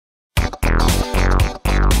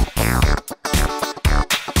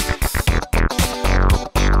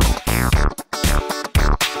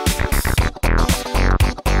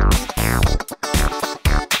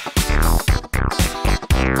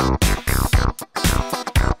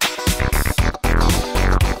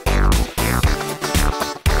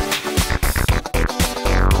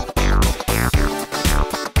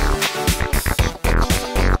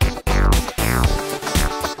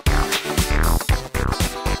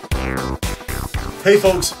Hey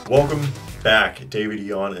folks, welcome back. David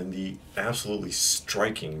Eon and the absolutely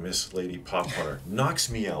striking Miss Lady Pop Hunter knocks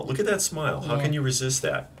me out. Look at that smile. How can you resist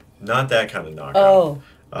that? Not that kind of knockout. Oh,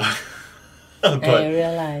 But I didn't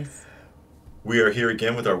realize. we are here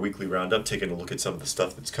again with our weekly roundup, taking a look at some of the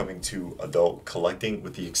stuff that's coming to adult collecting,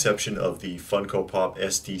 with the exception of the Funko Pop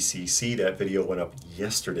SDCC. That video went up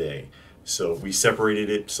yesterday. So we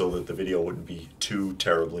separated it so that the video wouldn't be too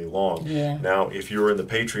terribly long. Yeah. Now, if you're in the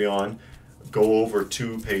Patreon, go over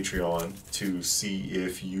to Patreon to see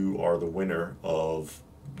if you are the winner of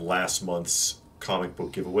last month's comic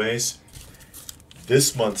book giveaways.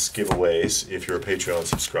 This month's giveaways, if you're a Patreon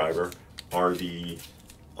subscriber, are the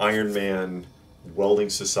Iron Man Welding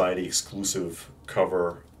Society exclusive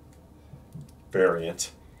cover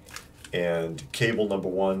variant and cable number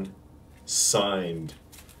 1 signed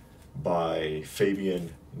by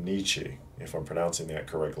Fabian Nietzsche, if I'm pronouncing that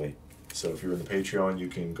correctly. So if you're in the Patreon, you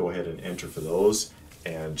can go ahead and enter for those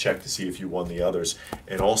and check to see if you won the others.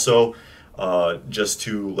 And also, just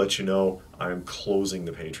to let you know, I'm closing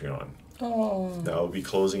the Patreon. Oh. I'll be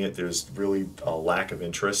closing it. There's really a lack of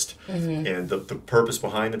interest. And the purpose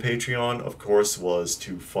behind the Patreon, of course, was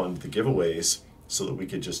to fund the giveaways so that we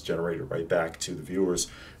could just generate it right back to the viewers.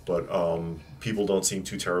 But people don't seem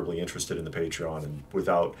too terribly interested in the Patreon, and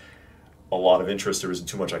without a lot of interest, there isn't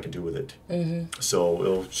too much I can do with it. So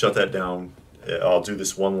we'll shut that down. I'll do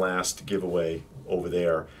this one last giveaway over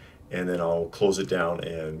there, and then I'll close it down,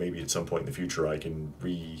 and maybe at some point in the future I can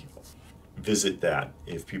revisit that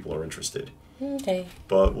if people are interested. Okay.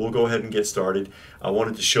 But we'll go ahead and get started. I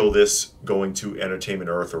wanted to show this going to Entertainment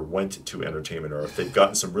Earth, or went to Entertainment Earth. They've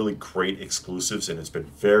gotten some really great exclusives, and it's been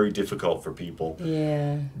very difficult for people.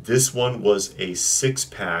 Yeah. This one was a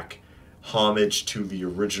 6-pack homage to the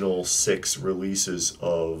original 6 releases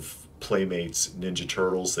of Playmates Ninja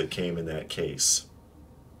Turtles that came in that case.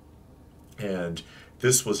 And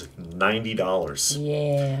this was $90.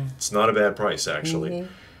 Yeah. It's not a bad price, actually.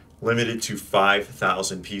 Limited to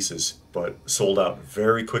 5,000 pieces, but sold out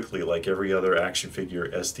very quickly, like every other action figure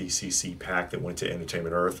SDCC pack that went to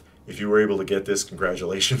Entertainment Earth. If you were able to get this,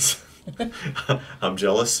 congratulations. I'm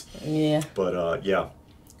jealous. Yeah. But yeah,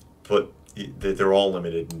 but they're all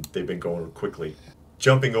limited, and they've been going quickly.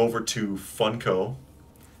 Jumping over to Funko,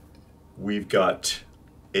 we've got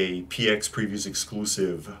a PX Previews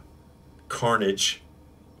exclusive Carnage.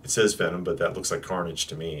 It says Venom, but that looks like Carnage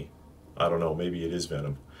to me. I don't know, maybe it is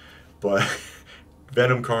Venom. But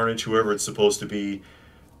Venom Carnage, whoever it's supposed to be,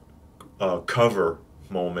 cover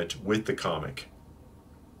moment with the comic.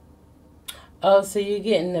 Oh, so you're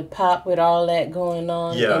getting the pop with all that going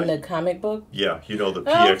on in the comic book? Yeah, you know the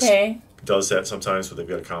PX okay. does that sometimes when they've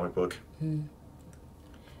got a comic book.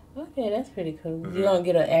 Okay, that's pretty cool. You're going to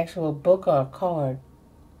get an actual book or a card?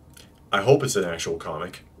 I hope it's an actual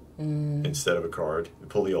comic instead of a card.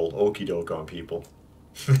 Pull the old okey doke on people.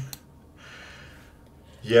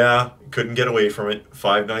 Yeah, couldn't get away from it.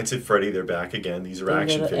 Five Nights at Freddy, they're back again. These are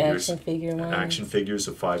action figures. Action figures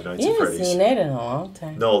of Five Nights at Freddy's. You haven't seen that in a long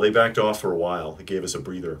time. No, they backed off for a while. They gave us a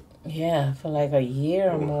breather. Yeah, for like a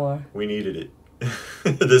year or more. We needed it.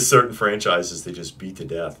 There's certain franchises they just beat to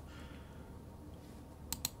death.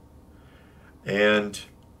 And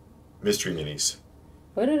mystery minis.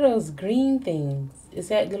 What are those green things? Is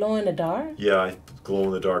that glow in the dark? Yeah, glow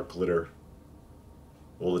in the dark glitter.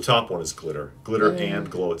 Well, the top one is glitter. Glitter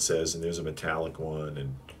and glow, it says, and there's a metallic one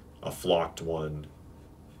and a flocked one.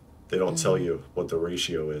 They don't tell you what the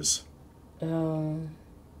ratio is. Another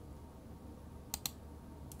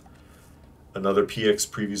PX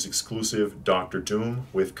Previews exclusive, Doctor Doom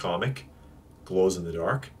with comic. Glows in the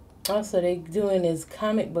dark. Oh, so they're doing this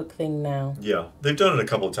comic book thing now. Yeah, they've done it a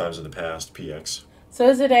couple of times in the past, PX. So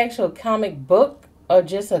is it actual comic book or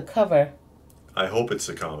just a cover? I hope it's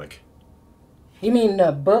a comic. You mean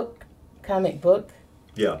the book? Comic book?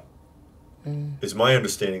 Yeah. It's my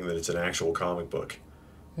understanding that it's an actual comic book.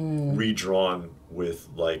 Redrawn with,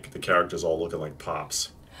 like, the characters all looking like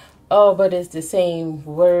Pops. Oh, but it's the same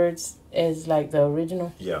words as, like, the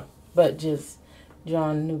original? Yeah. But just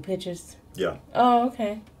drawn new pictures? Yeah. Oh,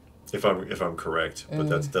 okay. If I'm correct, but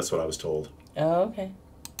that's what I was told. Oh, okay.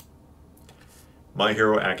 My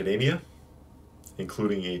Hero Academia,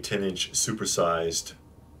 including a 10-inch supersized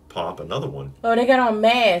Pop, another one. Oh, they got on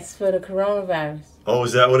masks for the coronavirus. Oh,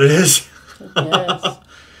 is that what it is? Yes.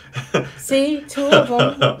 See, 2 of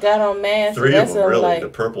them got on masks. 3 of them, really. Like, the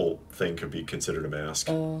purple thing could be considered a mask.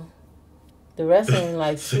 Oh. The rest of them,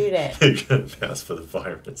 like, screw that. They got a mask for the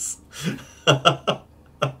virus. Are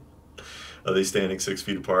they standing 6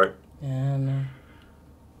 feet apart? I don't know.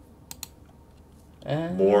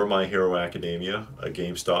 More My Hero Academia, a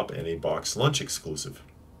GameStop and a box lunch exclusive.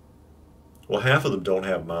 Well, half of them don't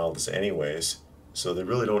have mouths anyways, so they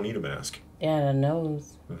really don't need a mask. Yeah, the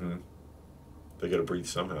nose. Mm-hmm. They got to breathe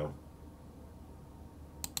somehow.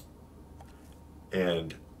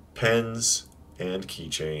 And pens and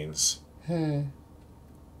keychains.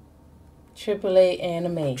 AAA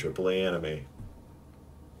anime. AAA anime.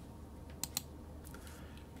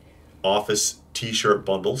 Office t-shirt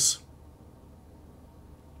bundles.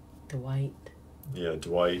 Dwight. Yeah,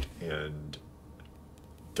 Dwight and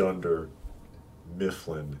Dunder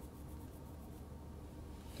Mifflin.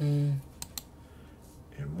 And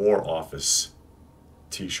more Office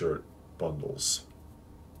t-shirt bundles.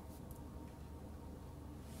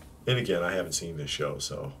 And again, I haven't seen this show,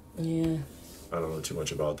 so Yeah. I don't know too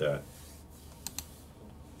much about that.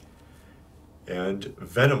 And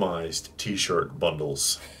Venomized t-shirt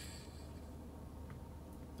bundles.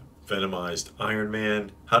 Venomized Iron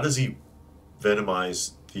Man. How does he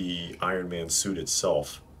venomize the Iron Man suit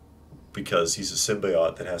itself? Because he's a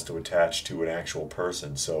symbiote that has to attach to an actual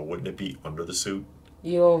person, so wouldn't it be under the suit?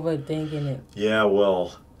 You're overthinking it. Yeah,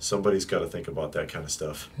 well, somebody's got to think about that kind of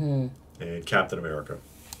stuff. And Captain America.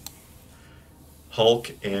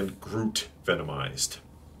 Hulk and Groot venomized.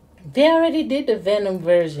 They already did the Venom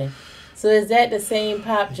version. So is that the same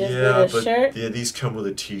pop just with a shirt? Yeah, these come with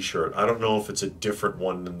a t-shirt. I don't know if it's a different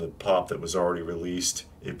one than the pop that was already released.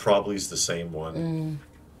 It probably is the same one.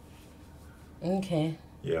 Okay.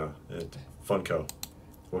 Yeah, Funko.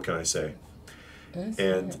 What can I say?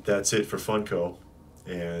 That's it for Funko.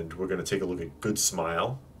 And we're going to take a look at Good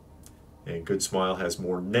Smile. And Good Smile has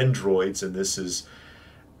more Nendroids, and this is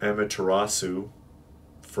Amaterasu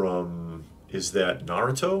from, is that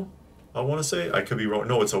Naruto? I want to say. I could be wrong.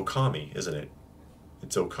 No, it's Okami, isn't it?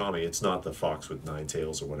 It's Okami. It's not the fox with 9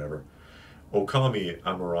 tails or whatever. Okami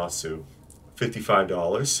Amaterasu,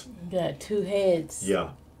 $55. Got 2 heads. Yeah,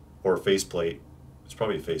 or a faceplate. It's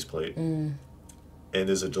probably a faceplate. And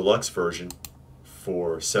there's a deluxe version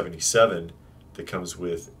for $77 that comes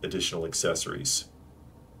with additional accessories.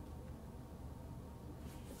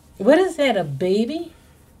 What is that, a baby?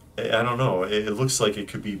 I don't know. It looks like it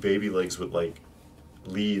could be baby legs with like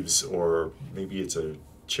leaves, or maybe it's a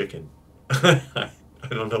chicken. I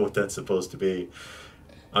don't know what that's supposed to be.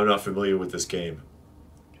 I'm not familiar with this game.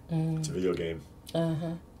 It's a video game.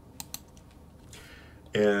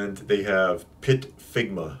 And they have Pit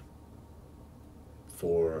Figma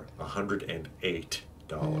for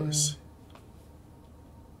 $108.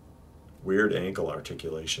 Weird ankle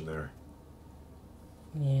articulation there.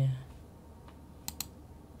 Yeah.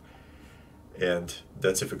 And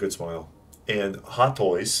that's it for Good Smile. And Hot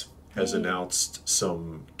Toys has announced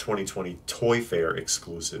some 2020 Toy Fair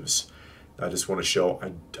exclusives. I just want to show,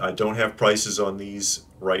 I don't have prices on these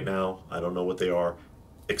right now. I don't know what they are.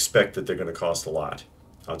 Expect that they're going to cost a lot.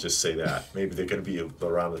 I'll just say that. Maybe they're going to be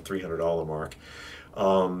around the $300 mark.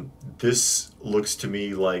 This looks to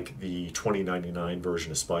me like the 2099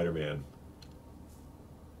 version of Spider-Man.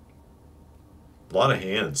 A lot of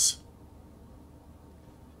hands.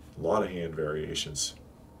 A lot of hand variations.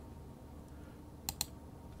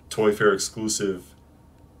 Toy Fair exclusive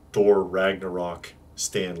Thor Ragnarok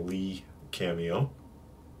Stan Lee cameo.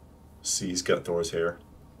 See, he's got Thor's hair.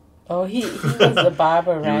 Oh, he was the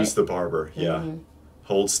barber, right? He was the barber, yeah.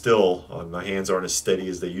 Hold still. My hands aren't as steady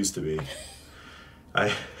as they used to be.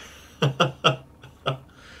 I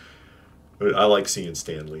like seeing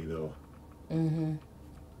Stan Lee, though.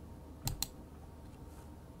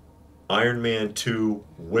 Iron Man 2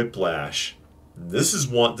 Whiplash. This is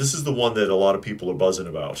the one that a lot of people are buzzing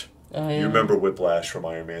about. Oh, yeah. You remember Whiplash from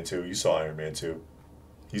Iron Man 2? You saw Iron Man 2.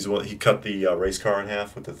 He's the one, he cut the race car in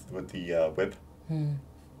half with the whip.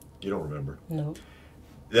 You don't remember? Nope.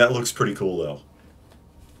 That looks pretty cool, though.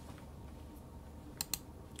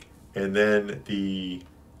 And then the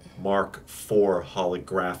Mark IV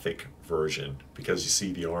holographic version, because you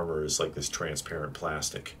see the armor is like this transparent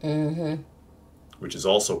plastic. Which is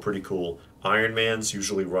also pretty cool. Iron Mans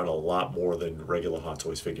usually run a lot more than regular Hot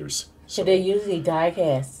Toys figures. So they're usually die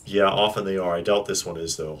cast. Yeah, often they are. I doubt this one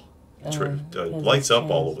is, though. Lights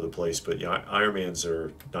up all over the place, but yeah, Iron Mans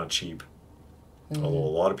are not cheap. Although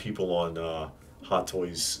a lot of people on Hot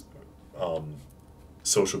Toys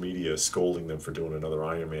social media scolding them for doing another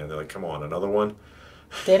Iron Man. They're like, come on, another one?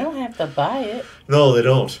 They don't have to buy it. No, they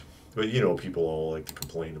don't. But you know, people all like to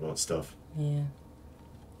complain about stuff. Yeah.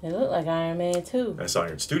 They look like Iron Man too. That's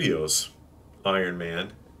Iron Studios Iron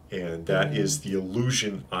Man, and that is the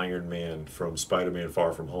Illusion Iron Man from Spider-Man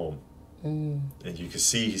Far From Home. And you can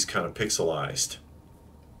see he's kind of pixelized.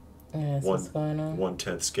 Yeah, that's what's going on.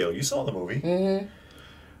 1/10 scale. You saw the movie. I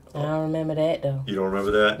don't remember that though. You don't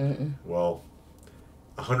remember that? Well,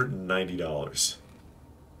 $190.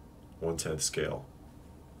 1/10 scale.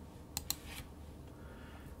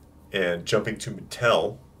 And jumping to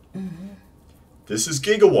Mattel, this is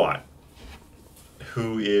Gigawatt,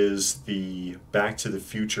 who is the Back to the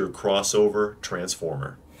Future crossover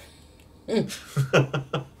Transformer. Because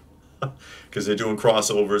they're doing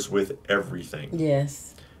crossovers with everything.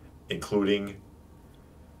 Yes. Including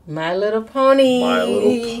My Little Pony. My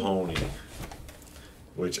Little Pony.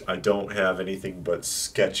 Which I don't have anything but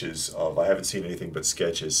sketches of. I haven't seen anything but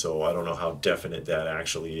sketches, so I don't know how definite that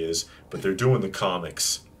actually is. But they're doing the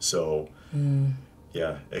comics, so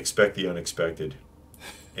yeah, expect the unexpected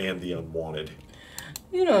and the unwanted.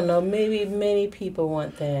 You don't know. Maybe many people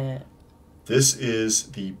want that. This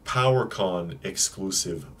is the PowerCon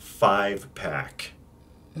exclusive 5-pack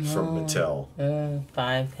from Mattel.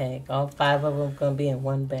 5-pack. All 5 of them going to be in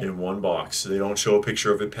one bag. In one box. They don't show a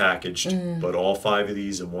picture of it packaged, but all 5 of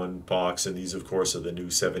these in one box. And these, of course, are the new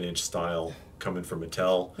 7-inch style coming from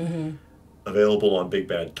Mattel. Available on Big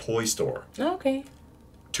Bad Toy Store. Okay.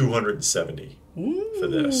 $270 for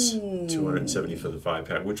this. $270 for the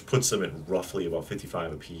 5-pack, which puts them at roughly about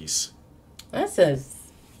 $55 a piece. That's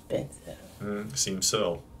expensive. Seems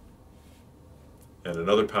so. And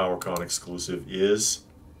another PowerCon exclusive is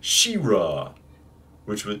She-Ra,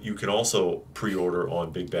 which you can also pre-order on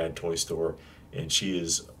Big Bad Toy Store, and she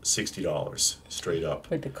is $60 straight up.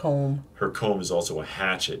 With the comb. Her comb is also a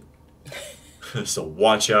hatchet, so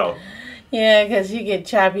watch out. Yeah, because she get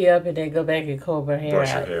choppy up and then go back and comb her hair Brush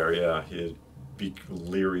out. her hair, yeah. You'd be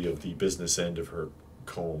leery of the business end of her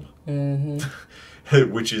comb.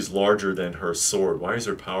 Which is larger than her sword. Why is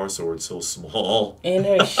her power sword so small? And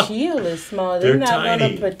her shield is small. They're not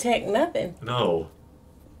going to protect nothing. No.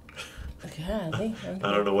 Golly.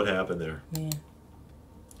 I don't know what happened there. Yeah.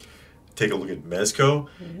 Take a look at MEZCO,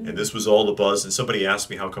 and this was all the buzz. And somebody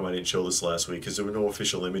asked me how come I didn't show this last week, because there were no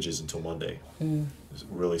official images until Monday.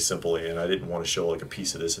 Really simply, and I didn't want to show like a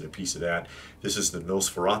piece of this and a piece of that. This is the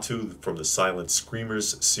Nosferatu from the Silent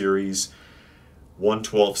Screamers series.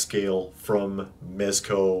 1/12 scale from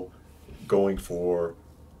MEZCO, going for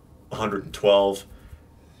 $112.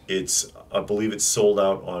 I believe it's sold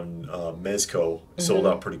out on MEZCO, sold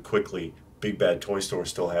out pretty quickly. Big Bad Toy Store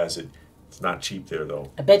still has it. It's not cheap there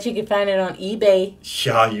though. I bet you can find it on eBay.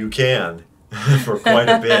 Yeah, you can for quite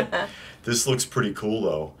a bit. This looks pretty cool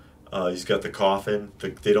though. He's got the coffin.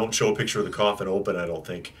 They don't show a picture of the coffin open, I don't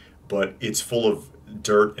think, but it's full of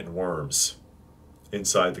dirt and worms.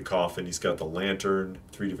 Inside the coffin, he's got the lantern,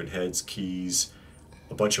 3 different heads, keys,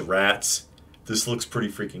 a bunch of rats. This looks pretty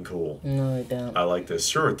freaking cool. No, it don't. I like this.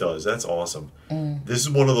 Sure, it does. That's awesome. This is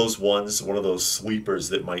one of those ones, one of those sleepers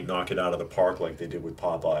that might knock it out of the park like they did with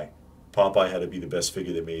Popeye. Popeye had to be the best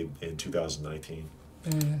figure they made in 2019.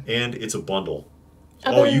 And it's a bundle.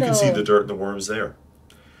 Oh, you can see the dirt and the worms there.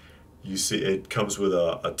 You see it comes with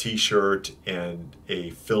a t-shirt and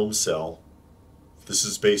a film cell. This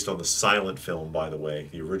is based on the silent film, by the way,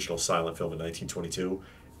 the original silent film in 1922,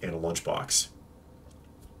 and a lunchbox.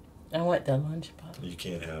 I want the lunchbox. You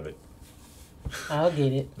can't have it. I'll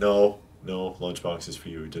get it. No, lunchboxes for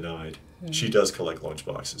you, denied. She does collect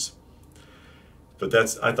lunchboxes. But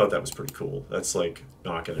I thought that was pretty cool. That's like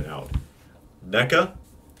knocking it out. NECA?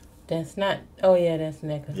 That's not, oh yeah, that's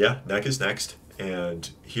NECA. Yeah, NECA's next. And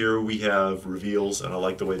here we have reveals, and I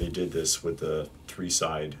like the way they did this with the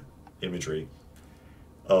 3-side imagery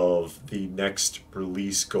of the next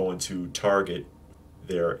release going to Target,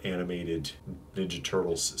 their animated Ninja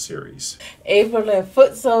Turtles series. April and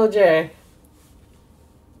Foot Soldier.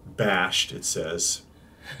 Bashed, it says.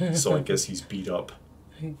 So I guess he's beat up.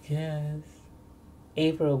 I guess.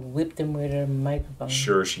 April whipped him with her microphone.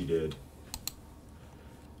 Sure she did.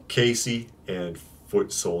 Casey and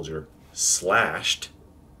Foot Soldier slashed.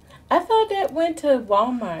 I thought that went to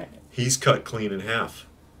Walmart. He's cut clean in half.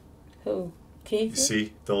 Who? Casey?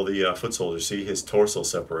 See, though the Foot Soldier, see his torso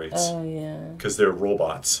separates. Oh, yeah. Because they're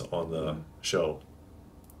robots on the show.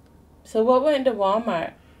 So what went to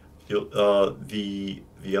Walmart?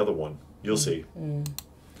 The other one. You'll see.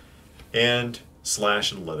 And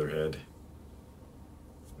Slash and Leatherhead.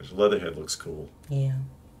 Which Leatherhead looks cool. Yeah.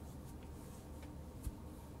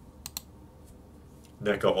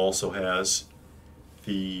 NECA also has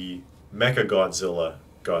the Mecha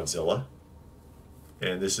Godzilla.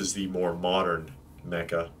 And this is the more modern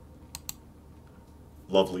Mecha.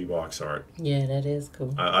 Lovely box art. Yeah, that is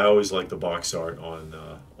cool. I always like the box art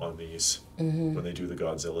on these when they do the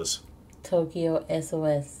Godzillas. Tokyo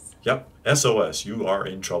SOS. Yep, SOS. You are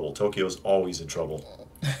in trouble. Tokyo's always in trouble.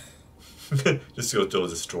 Just go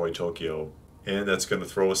destroy Tokyo. And that's going to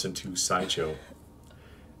throw us into Sideshow.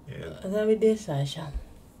 And I thought we did Sideshow.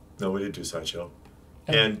 no, we did do Sideshow.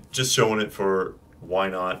 And just showing it for why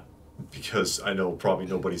not. because I know probably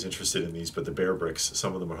nobody's interested in these, but the Bear Bricks,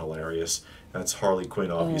 some of them are hilarious. That's Harley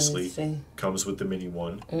Quinn, obviously. Comes with the mini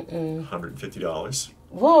one. $150.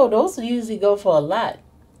 Whoa, those usually go for a lot.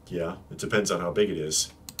 Yeah, it depends on how big it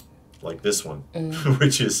is. Like this one,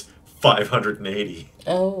 which is $580.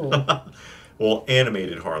 Oh. Well,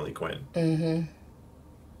 animated Harley Quinn.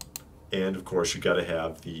 And of course, you got to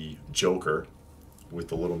have the Joker with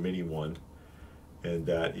the little mini one, and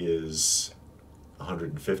that is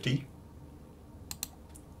 $150.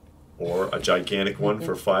 Or a gigantic one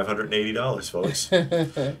for $580, folks.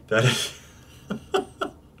 That is.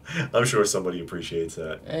 I'm sure somebody appreciates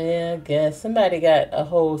that. Yeah, I guess somebody got a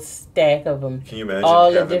whole stack of them. Can you imagine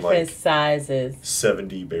all the having different like sizes?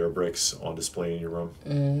 70 Bear Bricks on display in your room.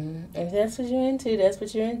 If that's what you're into, that's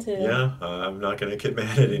what you're into. Yeah, I'm not going to get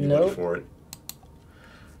mad at anybody for it.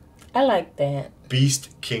 I like that.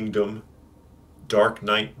 Beast Kingdom Dark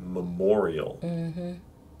Knight Memorial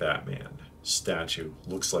Batman statue.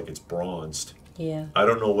 Looks like it's bronzed. Yeah. I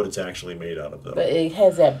don't know what it's actually made out of, though. But it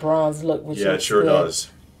has that bronze look. Which yeah, it sure does.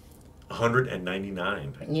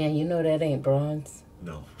 $199. Yeah, you know that ain't bronze.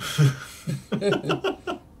 No.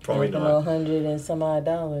 Probably not. $100 and some odd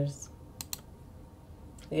dollars.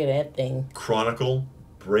 Look at that thing. Chronicle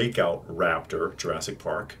Breakout Raptor Jurassic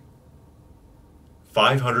Park.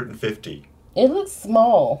 $550. It looks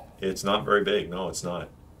small. It's not very big. No, it's not.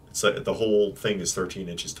 It's like the whole thing is 13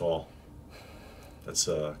 inches tall. That's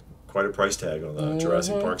quite a price tag on the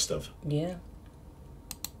Jurassic Park stuff. Yeah.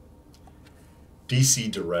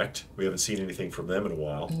 DC Direct. We haven't seen anything from them in a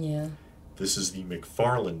while. Yeah. This is the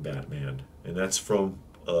McFarlane Batman, and that's from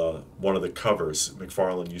one of the covers.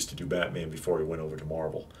 McFarlane used to do Batman before he went over to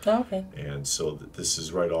Marvel. Oh, okay. And so this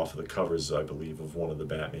is right off of the covers, I believe, of one of the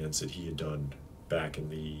Batmans that he had done back in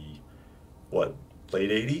the, late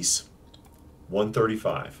 80s?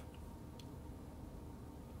 $135.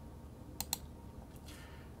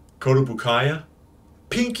 Kodabukaya,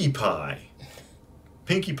 Pinkie Pie.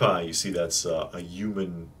 Pinkie Pie, you see, that's a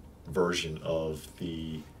human version of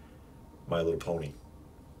the My Little Pony.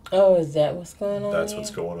 Oh, is that what's going on? That's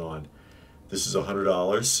what's going on. This is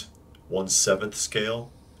 $100, 1/7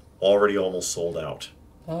 scale, already almost sold out.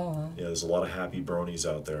 Oh. Yeah, there's a lot of happy bronies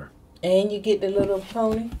out there. And you get the little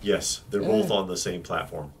pony? Yes, they're both on the same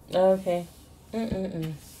platform. Okay.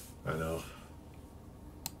 I know.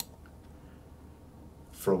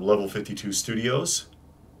 From Level 52 Studios,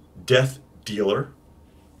 Death Dealer,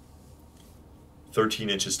 13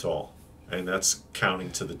 inches tall. And that's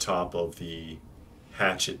counting to the top of the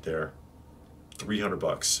hatchet there.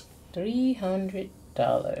 $300. $300.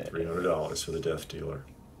 $300 for the Death Dealer.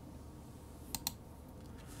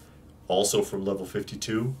 Also from Level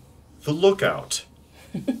 52, The Lookout.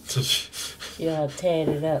 Y'all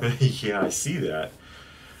tatted up. Yeah, I see that.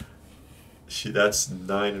 That's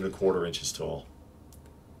 9 1/4 inches tall.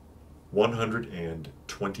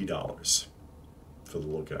 $120 for The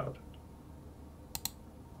Lookout.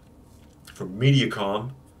 From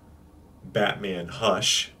Mediacom, Batman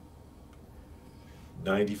Hush,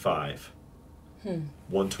 $95.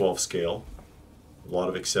 1/12 scale. A lot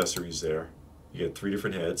of accessories there. You get 3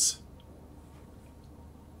 different heads.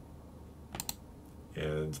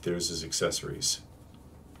 And there's his accessories.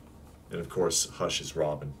 And of course, Hush is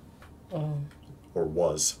Robin. Or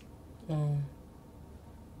was.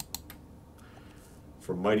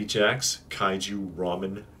 From Mighty Jaxx, Kaiju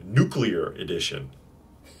Ramen Nuclear Edition.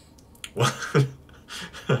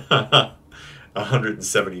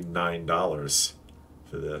 $179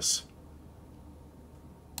 for this.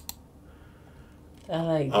 I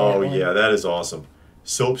like that. Oh, yeah, that is awesome.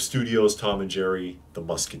 Soap Studios, Tom and Jerry, The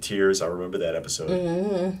Musketeers. I remember that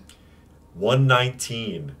episode.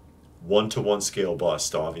 $119. 1-to-1 scale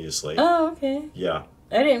bust, obviously. Oh, okay. Yeah.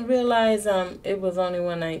 I didn't realize it was only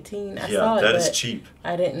 $119. I saw it, that is cheap.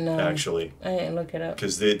 I didn't know. Actually. I didn't look it up.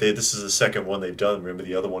 Because this is the second one they've done. Remember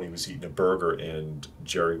the other one, he was eating a burger and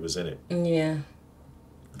Jerry was in it. Yeah.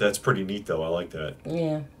 That's pretty neat, though. I like that.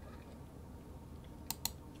 Yeah.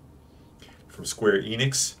 From Square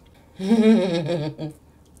Enix,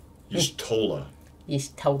 Y'shtola.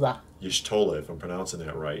 Y'shtola, if I'm pronouncing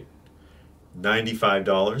that right.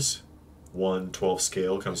 $95. 1/12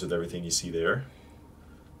 scale. Comes with everything you see there.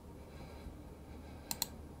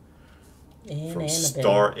 And From Annabelle.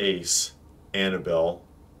 Star Ace, Annabelle.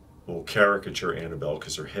 Well, caricature Annabelle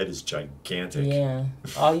because her head is gigantic. Yeah.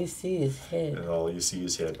 All you see is head. And all you see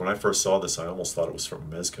is head. When I first saw this, I almost thought it was from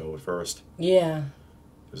MEZCO at first. Yeah.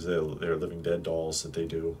 Because they're Living Dead dolls that they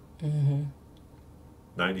do.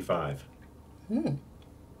 $95. And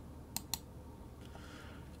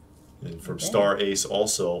from Star Ace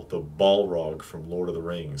also, the Balrog from Lord of the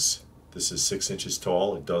Rings. This is 6 inches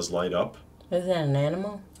tall. It does light up. Is that an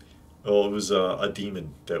animal? Oh, it was a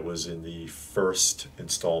demon that was in the first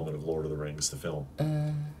installment of Lord of the Rings, the film.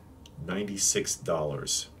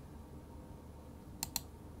 $96.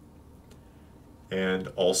 And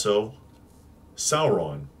also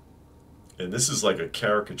Sauron. And this is like a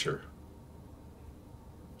caricature.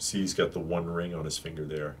 See, he's got the one ring on his finger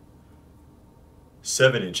there.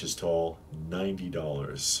 7 inches tall,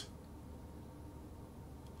 $90.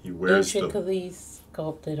 He wears intricately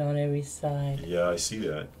sculpted on every side. Yeah, I see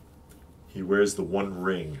that. He wears the one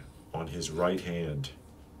ring on his right hand.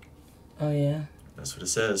 Oh, yeah? That's what it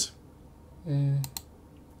says. And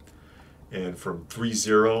from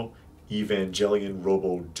 3-0, Evangelion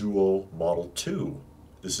Robo Duo Model 2.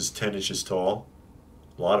 This is 10 inches tall.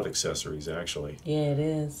 A lot of accessories, actually. Yeah, it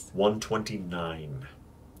is. $129.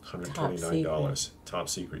 $129. Top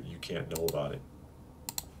secret. You can't know about it.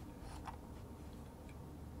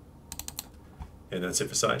 And that's it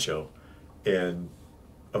for Sideshow. And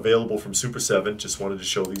available from Super7. Just wanted to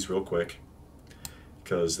show these real quick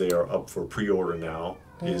because they are up for pre-order now.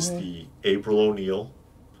 Is the April O'Neil.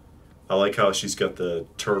 I like how she's got the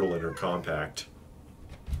turtle in her compact.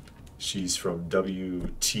 She's from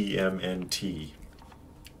WTMNT.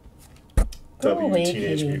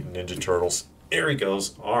 Teenage Mutant Ninja Turtles. There he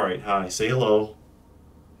goes. All right, hi. Say hello.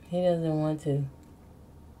 He doesn't want to.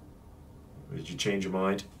 Did you change your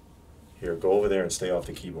mind? Here, go over there and stay off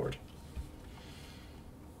the keyboard.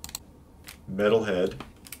 Metalhead.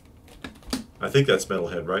 I think that's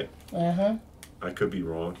Metalhead, right? I could be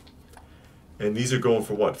wrong. And these are going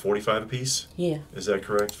for what, 45 a piece? Yeah. Is that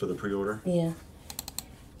correct for the pre-order? Yeah.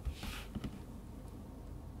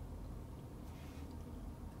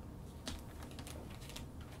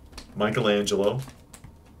 Michelangelo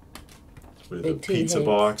with a pizza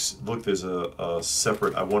box. Look, there's a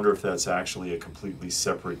separate, I wonder if that's actually a completely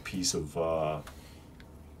separate piece of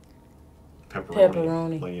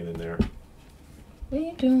pepperoni laying in there. What are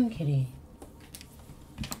you doing, kitty?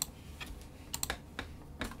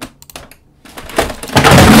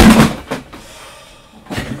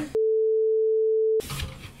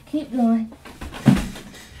 Keep going.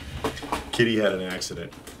 Kitty had an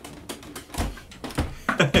accident.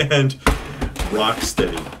 And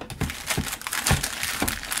Rocksteady.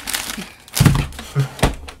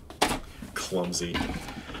 Clumsy.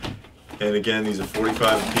 And again, these are 45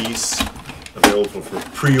 a piece, available for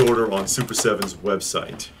pre-order on Super7's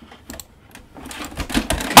website.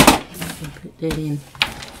 Put that in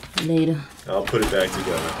later. I'll put it back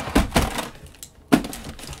together.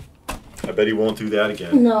 I bet he won't do that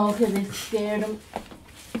again. No, because it scared him.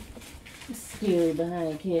 It's scary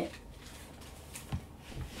behind kid.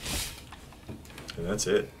 And that's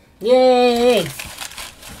it. Yay!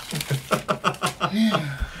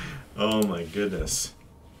 Oh my goodness.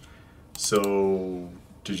 So,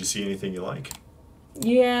 did you see anything you like?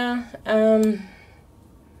 Yeah, let me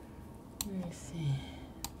see.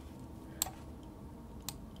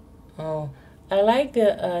 Oh, I like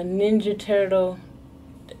the Ninja Turtle,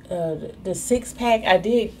 the 6-pack. I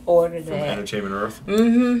did order that. From Entertainment Earth?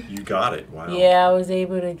 Mm-hmm. You got it. Wow. Yeah, I was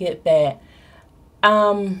able to get that.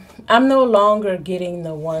 I'm no longer getting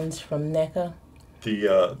the ones from NECA.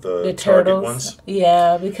 The turtles. Target ones?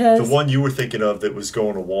 Yeah, because... The one you were thinking of that was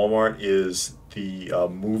going to Walmart is the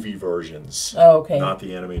movie versions. Oh, okay. Not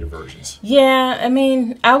the animated versions. Yeah, I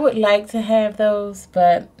mean, I would like to have those,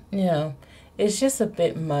 but, you know, it's just a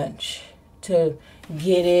bit much to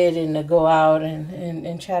get it and to go out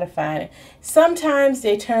and try to find it. Sometimes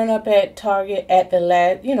they turn up at Target at the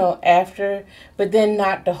last, you know, after, but then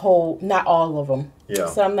not all of them. Yeah.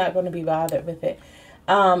 So I'm not going to be bothered with it.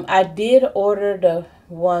 I did order the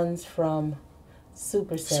ones from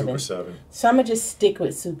Super7. Super7. So I'm going to just stick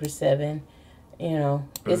with Super7. You know,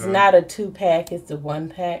 it's not a 2-pack, it's a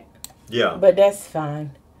 1-pack. Yeah. But that's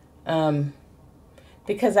fine.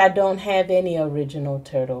 Because I don't have any original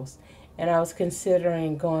turtles. And I was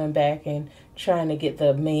considering going back and trying to get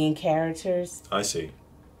the main characters. I see.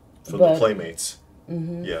 From the Playmates.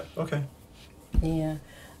 Yeah, okay. Yeah.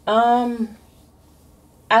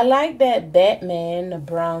 I like that Batman, the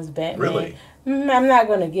Browns Batman. Really? I'm not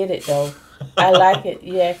going to get it, though. I like it.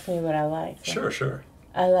 You asked me what I like. So Sure.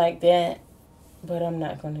 I like that, but I'm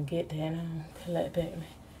not going to get that. I don't collect Batman.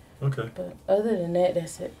 Okay. But other than that,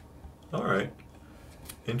 that's it. All right.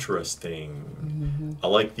 Interesting. I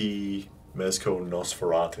like the MEZCO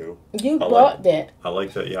Nosferatu. You bought that. I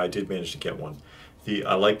like that. Yeah, I did manage to get one.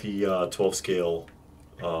 I like the 12-scale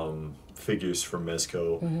figures from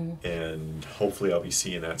MEZCO, and hopefully I'll be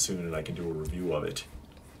seeing that soon, and I can do a review of it.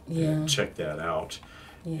 Yeah. And check that out.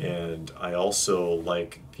 Yeah. And I also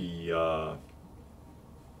like the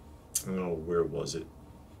oh, where was it?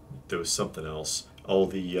 There was something else. Oh,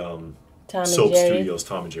 the Tom and Soap Jerry. Studios,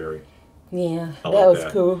 Tom and Jerry. Yeah, I that like was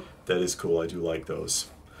that. cool. That is cool. I do like those.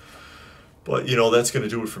 But, you know, that's going to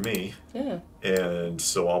do it for me. Yeah. And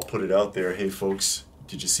so I'll put it out there. Hey, folks,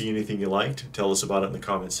 did you see anything you liked? Tell us about it in the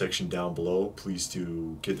comment section down below. Please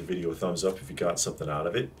do give the video a thumbs up if you got something out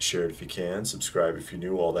of it. Share it if you can. Subscribe if you're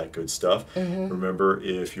new, all that good stuff. Remember,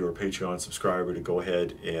 if you're a Patreon subscriber, to go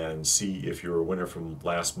ahead and see if you're a winner from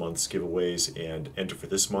last month's giveaways and enter for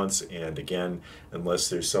this month's. And again, unless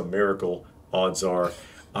there's some miracle, odds are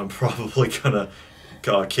I'm probably going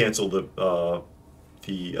to cancel the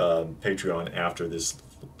Patreon after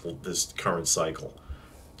this current cycle,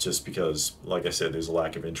 just because, like I said, there's a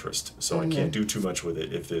lack of interest, so I can't do too much with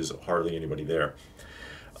it if there's hardly anybody there.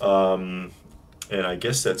 And I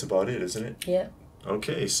guess that's about it, isn't it? Yeah.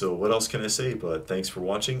 Okay, so what else can I say but thanks for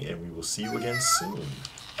watching, and we will see you again soon.